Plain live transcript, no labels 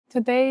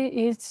Today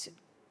it's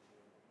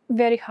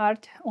very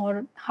hard,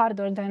 or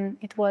harder than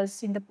it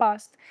was in the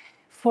past,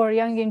 for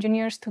young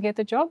engineers to get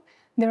a job.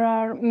 There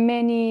are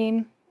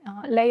many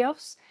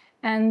layoffs,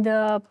 and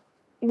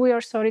we are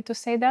sorry to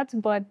say that,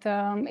 but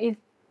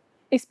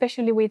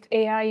especially with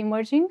AI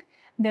emerging,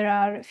 there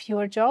are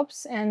fewer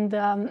jobs, and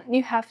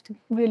you have to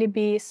really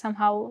be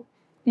somehow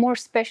more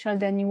special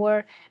than you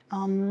were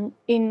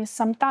in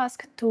some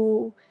task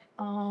to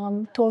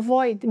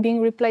avoid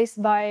being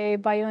replaced by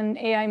an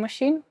AI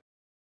machine.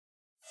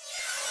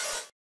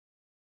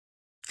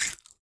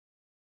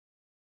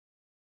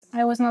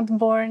 I was not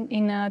born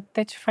in a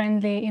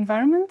tech-friendly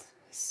environment,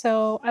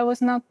 so I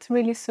was not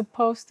really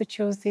supposed to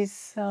choose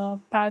this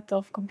path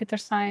of computer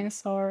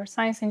science or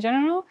science in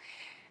general.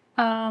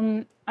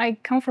 I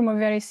come from a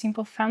very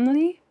simple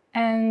family,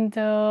 and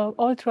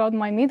all throughout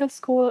my middle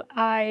school,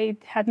 I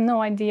had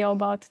no idea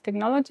about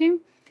technology.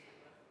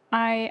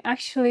 I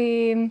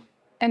actually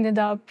ended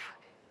up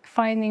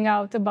finding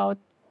out about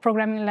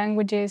programming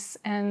languages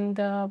and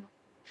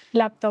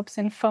laptops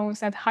and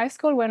phones at high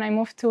school when I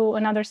moved to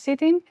another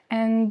city.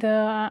 And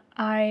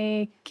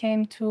I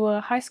came to a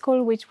high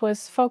school which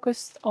was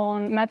focused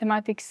on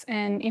mathematics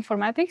and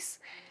informatics.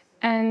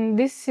 And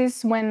this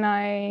is when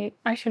I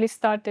actually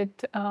started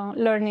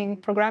learning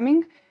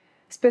programming,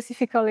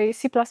 specifically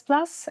C++.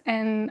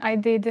 And I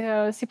did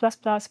C++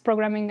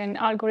 programming and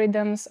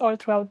algorithms all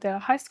throughout the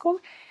high school.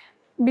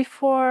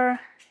 Before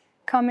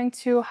coming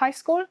to high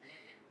school,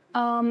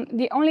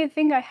 the only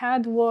thing I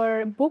had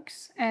were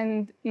books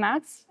and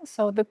maths,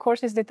 so the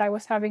courses that I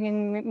was having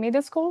in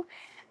middle school.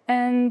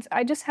 And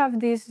I just have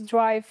this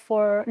drive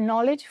for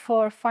knowledge,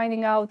 for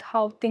finding out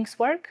how things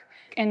work.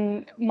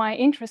 And my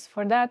interest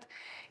for that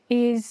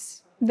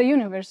is the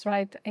universe,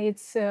 right?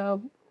 It's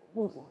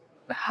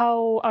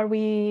how are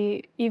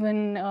we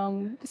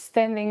even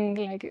standing,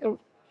 like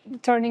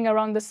turning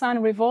around the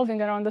sun,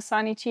 revolving around the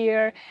sun each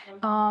year,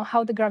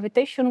 how the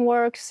gravitation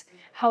works,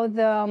 how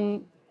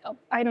the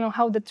I don't know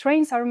how the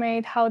trains are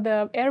made, how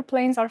the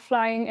airplanes are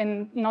flying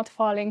and not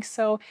falling.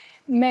 So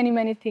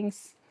many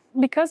things.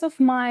 Because of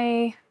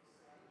my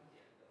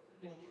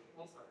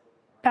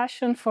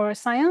passion for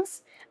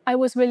science, I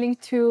was willing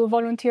to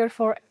volunteer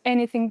for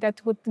anything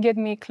that would get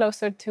me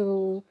closer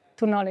to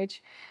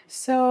knowledge.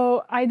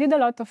 So I did a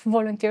lot of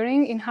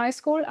volunteering in high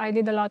school. I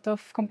did a lot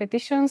of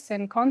competitions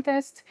and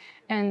contests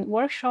and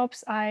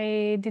workshops.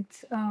 I did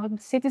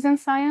citizen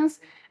science.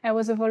 I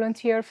was a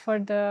volunteer for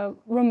the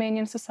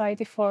Romanian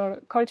Society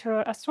for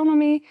Cultural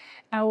Astronomy.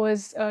 I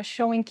was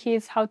showing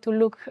kids how to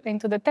look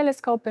into the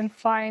telescope and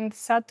find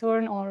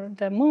Saturn or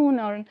the moon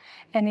or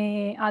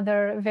any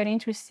other very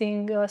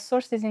interesting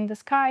sources in the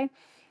sky.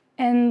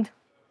 And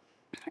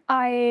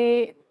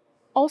I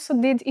also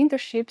did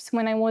internships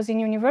when I was in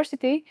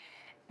university,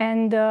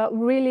 and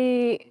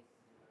really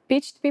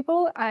pitched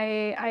people.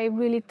 I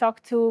really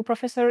talked to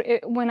professor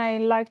when I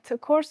liked a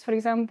course, for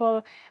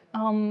example.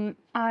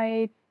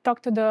 I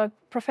talked to the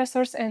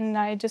professors and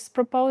I just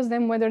proposed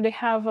them whether they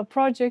have a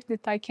project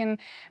that I can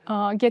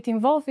get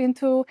involved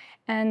into,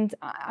 and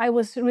I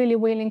was really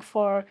willing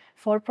for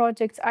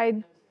projects.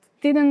 I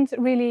didn't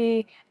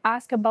really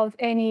ask about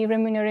any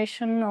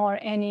remuneration or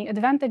any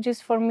advantages.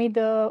 For me,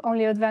 the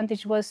only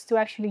advantage was to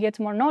actually get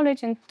more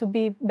knowledge and to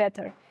be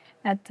better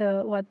at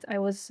what I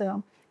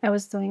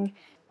was doing.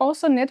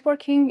 Also,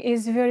 networking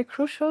is very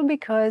crucial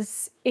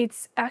because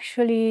it's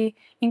actually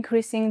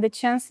increasing the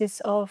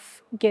chances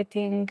of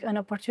getting an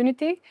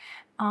opportunity.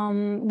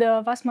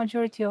 The vast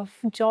majority of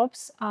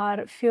jobs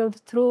are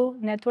filled through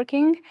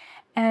networking.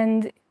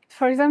 And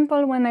for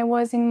example, when I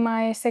was in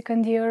my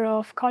second year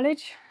of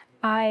college,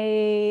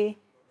 I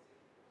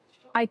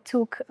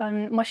took a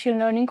machine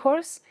learning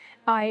course.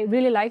 I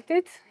really liked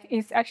it.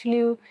 It's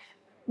actually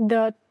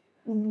the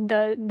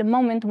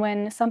moment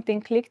when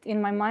something clicked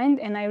in my mind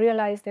and I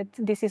realized that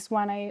this is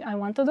what I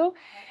want to do.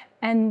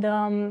 And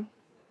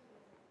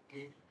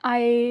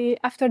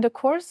after the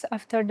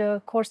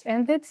course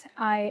ended,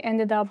 I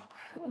ended up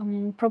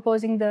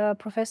proposing the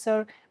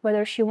professor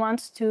whether she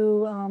wants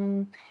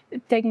to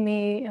take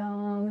me,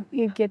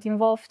 get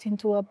involved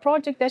into a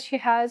project that she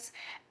has.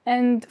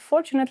 And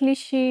fortunately,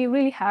 she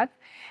really had.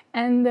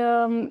 And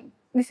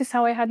this is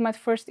how I had my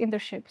first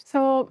internship.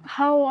 So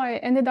how I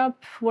ended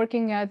up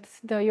working at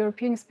the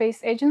European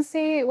Space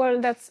Agency, well,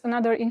 that's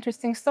another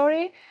interesting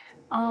story.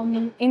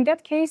 In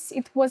that case,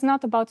 it was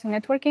not about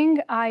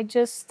networking. I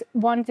just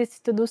wanted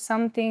to do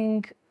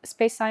something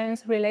space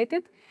science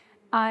related.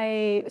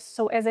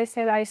 So as I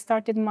said, I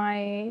started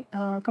my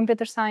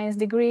computer science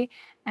degree,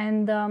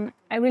 and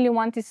I really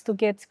wanted to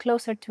get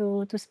closer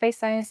to space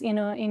science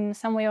in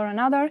some way or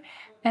another.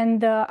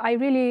 And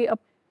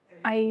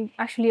I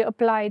actually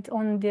applied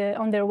on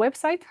their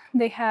website.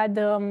 They had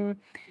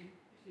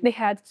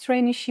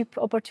traineeship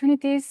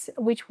opportunities,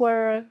 which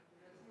were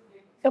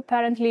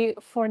apparently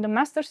for the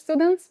master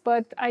students,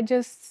 but I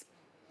just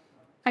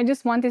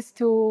wanted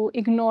to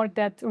ignore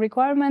that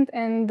requirement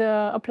and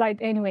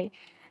applied anyway.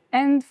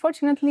 And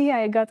fortunately,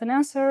 I got an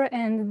answer,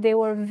 and they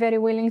were very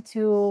willing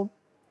to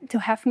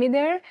have me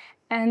there.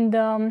 And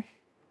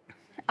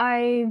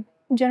I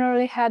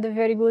generally had a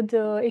very good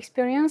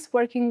experience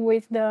working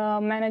with the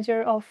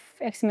manager of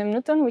XMM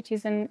Newton, which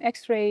is an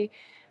X-ray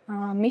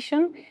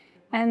mission.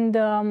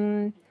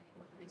 And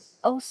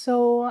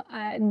also,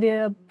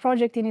 the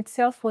project in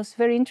itself was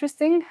very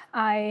interesting.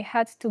 I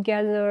had to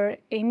gather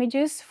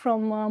images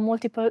from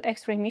multiple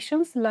X-ray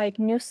missions like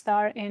New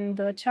Star and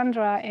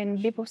Chandra and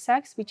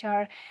BPOSAX, which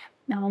are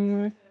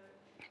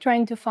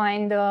trying to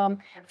find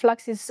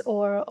fluxes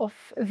or of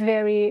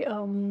very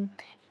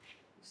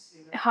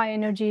high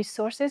energy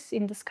sources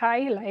in the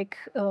sky, like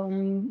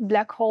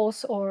black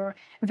holes or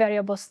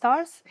variable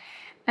stars.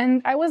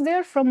 And I was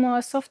there from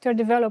a software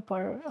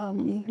developer,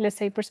 let's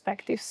say,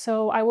 perspective.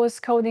 So I was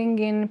coding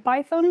in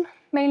Python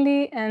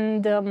mainly,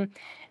 and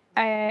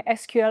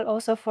SQL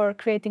also for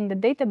creating the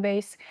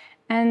database.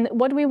 And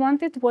what we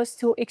wanted was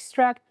to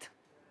extract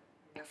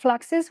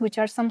fluxes, which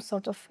are some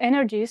sort of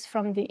energies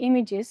from the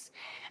images,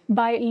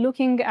 by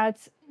looking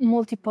at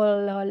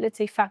multiple, let's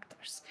say,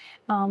 factors.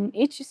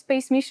 Each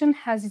space mission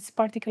has its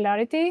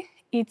particularity.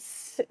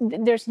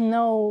 There's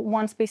no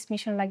one space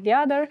mission like the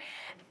other,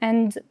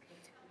 and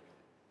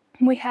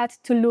we had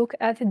to look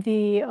at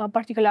the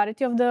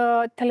particularity of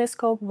the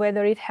telescope,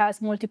 whether it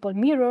has multiple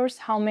mirrors,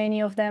 how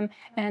many of them,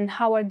 and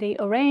how are they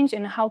arranged,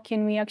 and how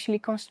can we actually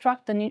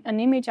construct an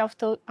image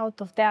out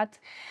of that.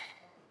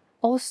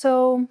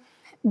 Also,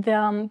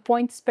 the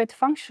point spread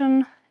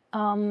function,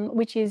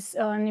 which is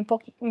an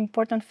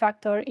important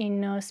factor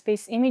in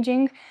space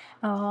imaging,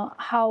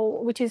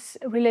 which is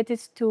related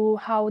to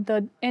how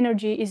the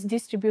energy is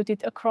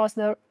distributed across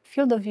the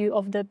field of view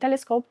of the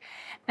telescope,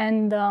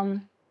 and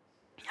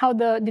how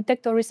the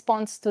detector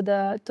responds to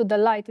the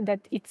light that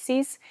it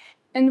sees.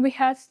 And we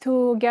had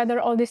to gather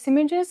all these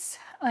images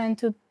and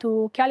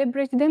to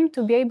calibrate them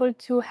to be able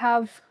to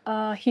have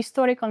a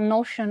historical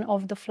notion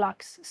of the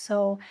flux.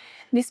 So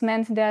this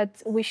meant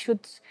that we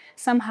should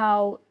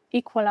somehow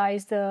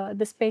equalize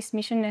the space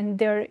mission and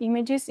their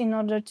images in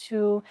order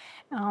to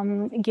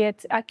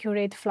get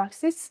accurate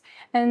fluxes.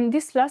 And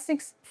these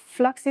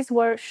fluxes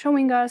were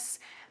showing us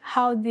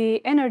how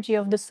the energy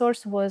of the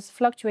source was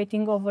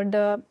fluctuating over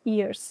the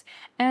years.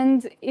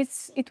 And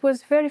it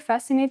was very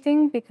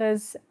fascinating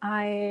because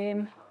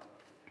I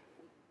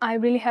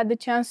really had the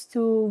chance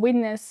to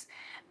witness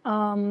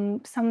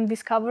some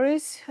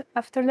discoveries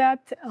after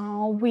that.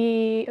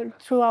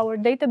 Through our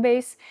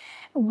database,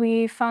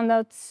 we found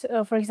out,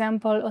 for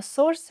example, a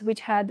source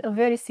which had a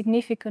very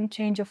significant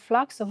change of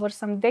flux over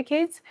some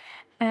decades,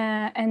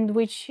 and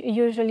which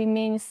usually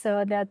means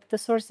that the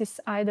source is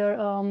either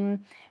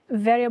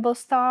variable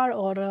star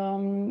or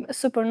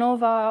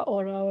supernova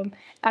or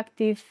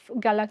active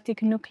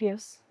galactic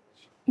nucleus.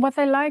 What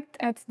I liked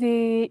at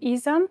the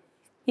ESA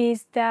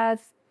is that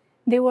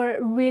they were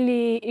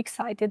really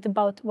excited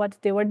about what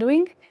they were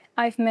doing.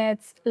 I've met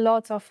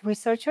lots of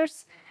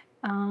researchers.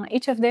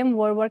 Each of them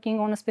were working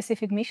on a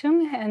specific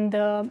mission, and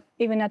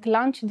even at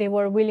lunch, they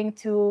were willing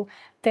to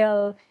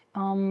tell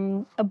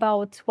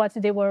about what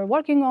they were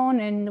working on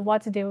and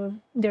what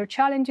their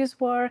challenges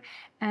were.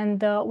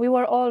 And we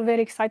were all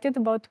very excited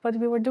about what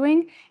we were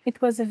doing. It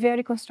was a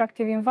very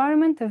constructive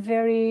environment, a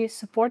very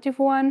supportive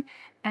one,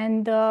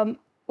 and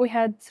we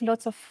had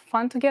lots of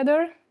fun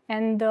together.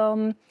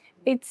 And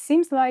it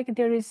seems like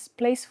there is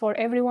place for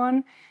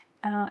everyone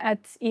at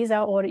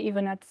ESA or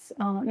even at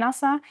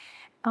NASA.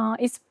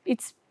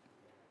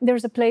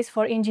 There's a place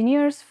for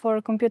engineers, for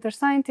computer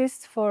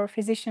scientists, for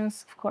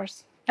physicians, of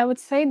course. I would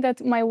say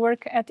that my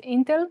work at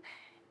Intel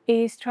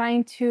is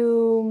trying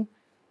to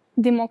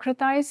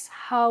democratize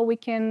how we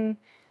can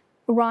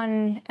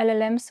run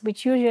LLMs,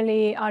 which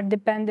usually are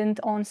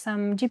dependent on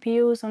some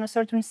GPUs on a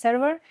certain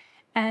server,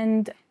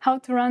 and how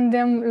to run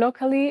them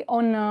locally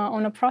on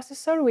a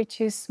processor,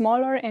 which is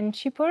smaller and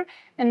cheaper,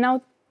 and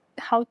now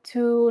how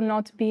to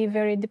not be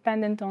very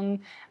dependent on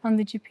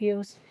the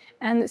GPUs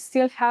and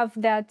still have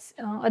that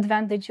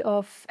advantage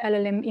of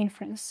LLM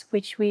inference,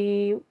 which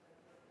we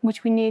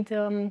need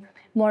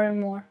more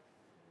and more.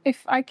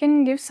 If I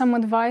can give some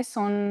advice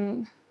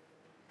on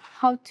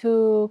how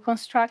to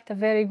construct a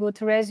very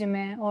good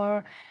resume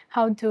or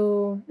how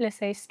to, let's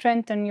say,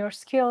 strengthen your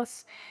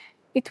skills,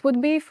 it would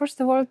be,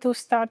 first of all, to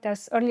start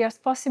as early as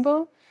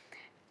possible.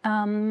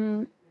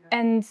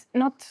 And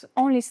not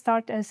only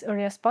start as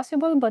early as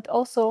possible, but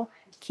also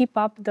keep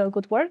up the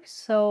good work.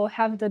 So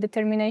have the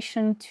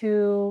determination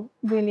to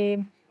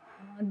really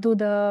do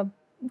the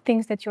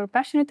things that you're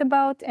passionate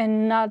about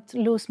and not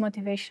lose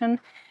motivation.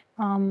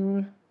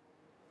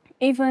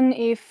 Even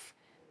if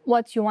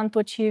what you want to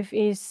achieve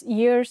is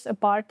years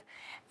apart.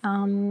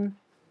 And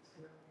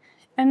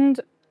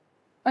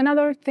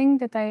another thing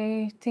that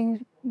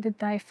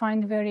I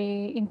find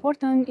very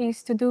important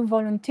is to do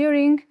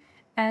volunteering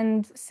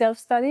and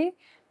self-study.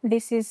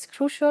 This is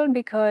crucial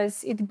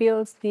because it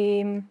builds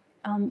the,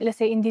 let's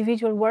say,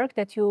 individual work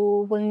that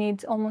you will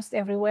need almost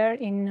everywhere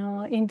in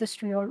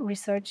industry or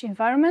research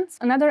environments.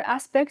 Another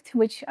aspect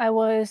which I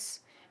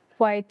was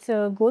quite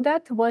good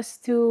at was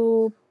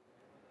to,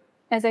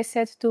 as I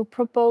said, to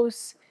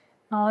propose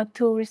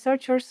to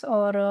researchers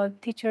or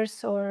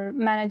teachers or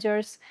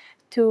managers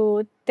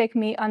to take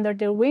me under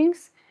their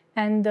wings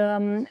And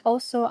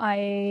also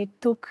I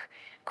took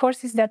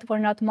courses that were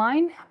not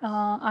mine.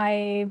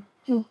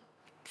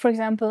 For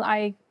example,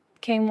 I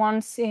came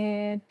once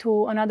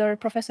to another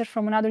professor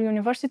from another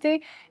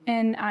university,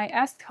 and I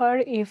asked her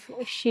if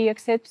she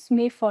accepts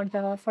me for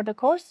the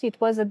course. It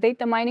was a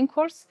data mining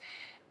course,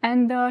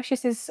 and she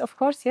says, of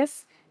course,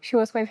 yes. She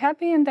was quite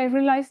happy, and I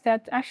realized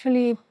that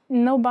actually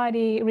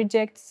nobody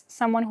rejects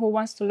someone who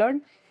wants to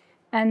learn.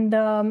 And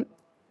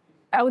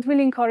I would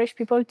really encourage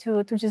people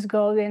to just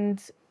go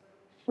and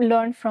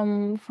learn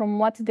from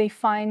what they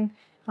find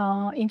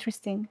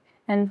interesting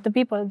and the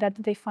people that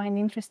they find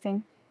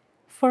interesting.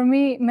 For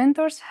me,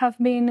 mentors have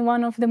been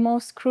one of the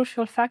most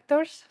crucial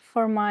factors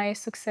for my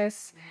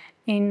success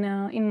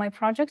in my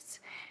projects.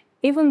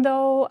 Even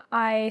though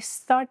I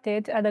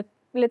started at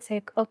let's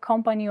say, a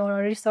company or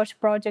a research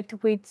project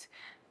with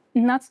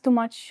not too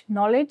much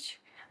knowledge,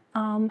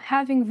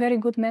 having very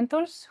good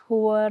mentors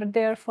who were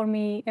there for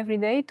me every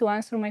day to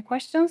answer my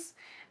questions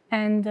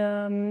and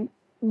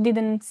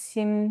didn't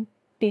seem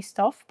pissed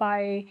off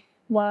by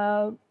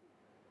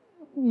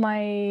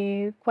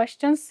my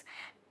questions,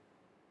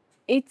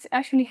 it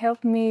actually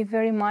helped me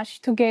very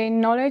much to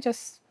gain knowledge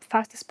as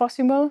fast as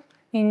possible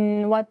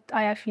in what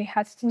I actually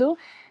had to do.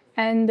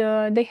 And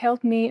they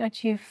helped me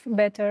achieve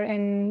better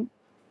and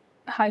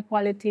high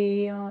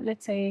quality,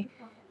 let's say,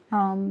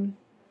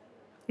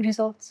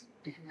 results.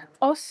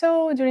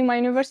 Also, during my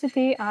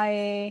university,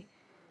 I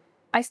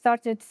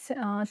started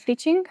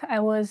teaching. I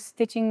was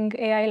teaching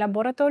AI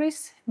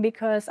laboratories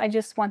because I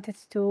just wanted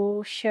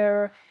to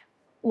share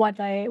what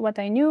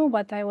I knew,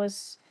 what I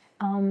was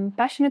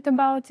passionate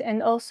about,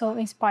 and also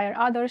inspire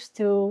others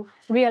to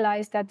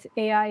realize that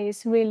AI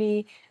is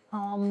really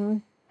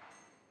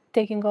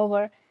taking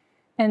over,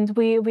 and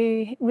we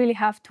really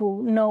have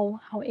to know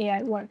how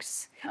AI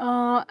works.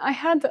 I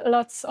had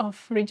lots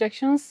of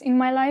rejections in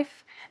my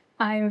life.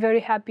 I'm very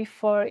happy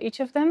for each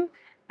of them.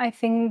 I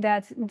think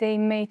that they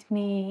made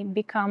me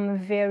become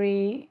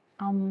very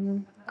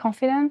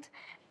confident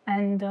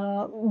and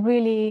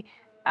really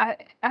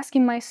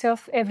asking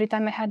myself every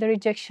time I had a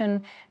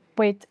rejection,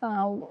 wait,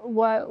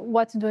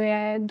 what do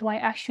I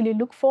actually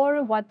look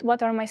for?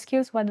 What are my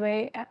skills? What do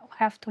I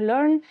have to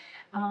learn?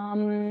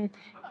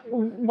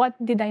 What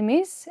did I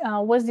miss?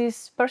 Was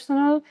this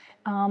personal?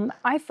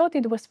 I thought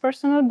it was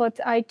personal, but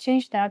I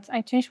changed that.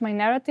 I changed my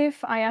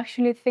narrative. I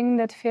actually think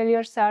that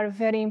failures are a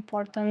very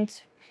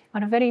important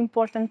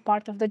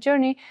part of the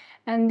journey,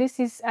 and this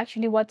is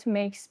actually what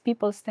makes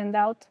people stand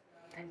out.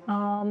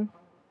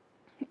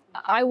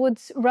 I would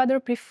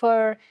rather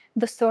prefer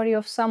the story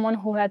of someone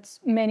who had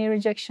many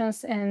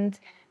rejections and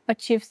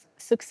achieved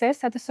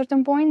success at a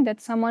certain point than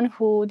someone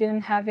who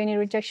didn't have any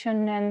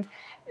rejection and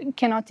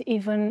cannot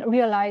even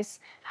realize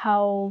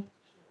how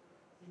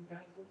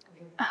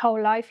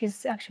life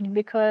is actually,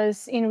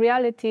 because in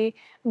reality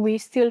we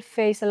still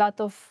face a lot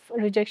of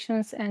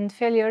rejections and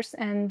failures,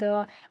 and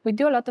we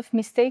do a lot of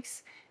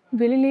mistakes.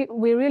 We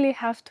really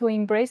have to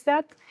embrace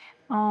that.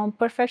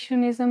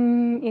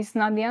 Perfectionism is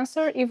not the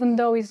answer, even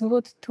though it's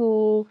good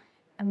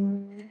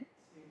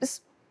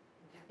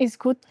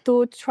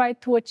to try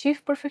to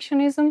achieve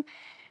perfectionism,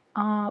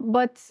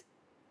 but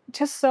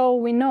just so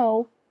we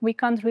know, we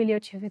can't really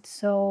achieve it.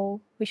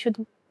 So we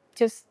should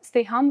just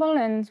stay humble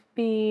and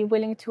be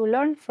willing to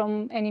learn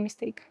from any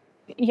mistake.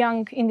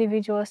 Young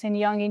individuals and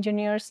young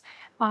engineers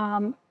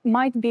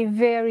might be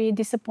very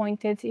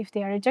disappointed if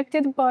they are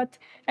rejected, but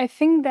I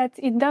think that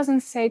it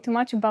doesn't say too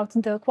much about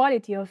the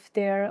quality of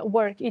their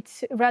work.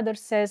 It rather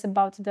says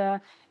about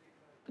the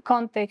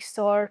context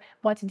or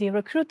what the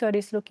recruiter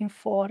is looking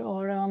for,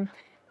 or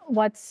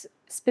what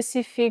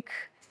specific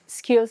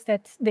skills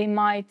that they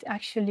might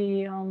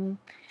actually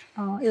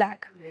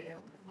lack.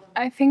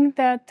 I think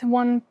that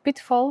one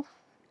pitfall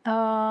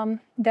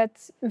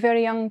that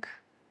very young,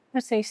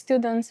 let's say,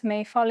 students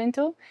may fall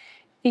into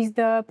is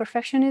the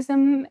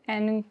perfectionism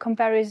and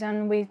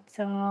comparison with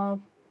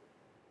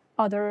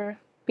other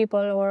people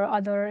or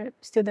other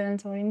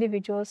students or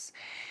individuals.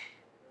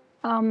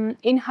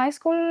 In high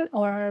school,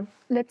 or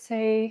let's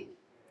say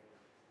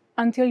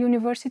until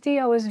university,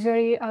 I was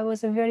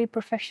a very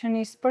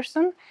perfectionist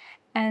person,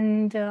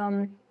 and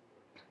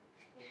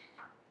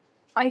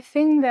I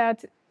think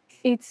that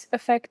it's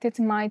affected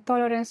my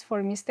tolerance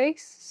for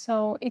mistakes.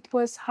 So it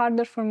was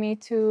harder for me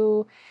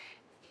to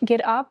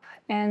get up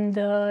and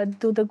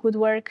do the good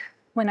work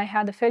when I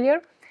had a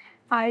failure.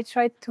 I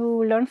tried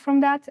to learn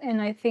from that,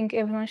 and I think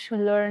everyone should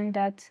learn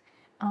that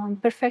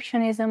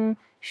perfectionism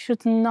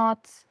should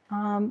not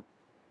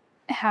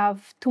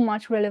have too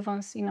much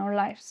relevance in our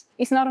lives.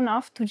 It's not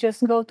enough to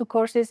just go to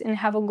courses and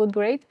have a good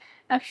grade.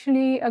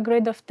 Actually, a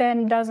grade of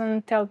 10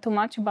 doesn't tell too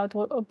much about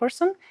a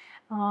person.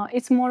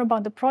 It's more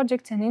about the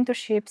projects and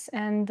internships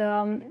and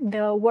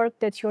the work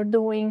that you're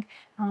doing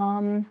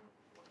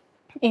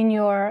in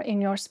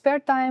your spare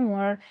time,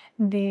 or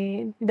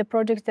the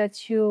projects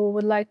that you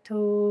would like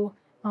to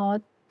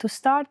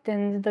start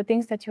and the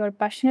things that you are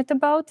passionate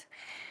about.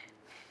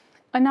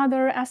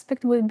 Another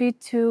aspect would be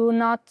to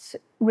not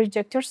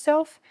reject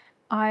yourself.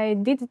 I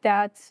did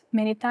that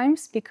many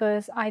times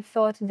because I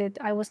thought that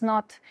I was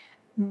not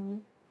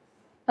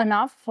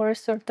enough for a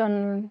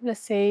certain, let's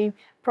say,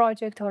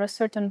 project or a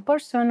certain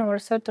person or a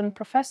certain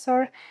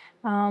professor,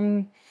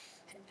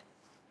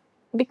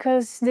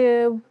 because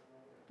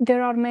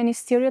there are many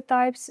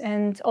stereotypes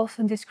and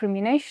also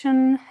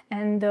discrimination,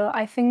 and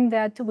I think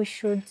that we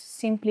should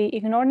simply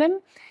ignore them.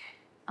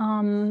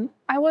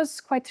 I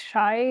was quite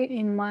shy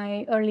in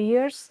my early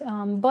years,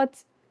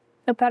 but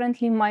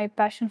apparently my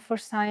passion for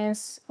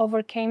science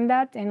overcame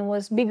that and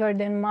was bigger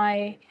than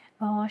my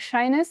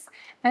shyness.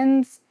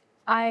 And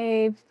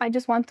I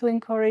just want to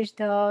encourage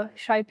the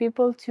shy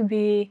people to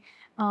be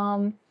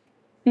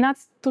not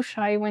too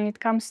shy when it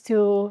comes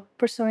to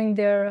pursuing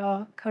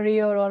their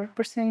career or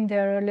pursuing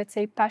their, let's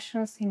say,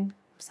 passions in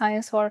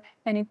science or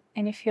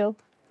any field.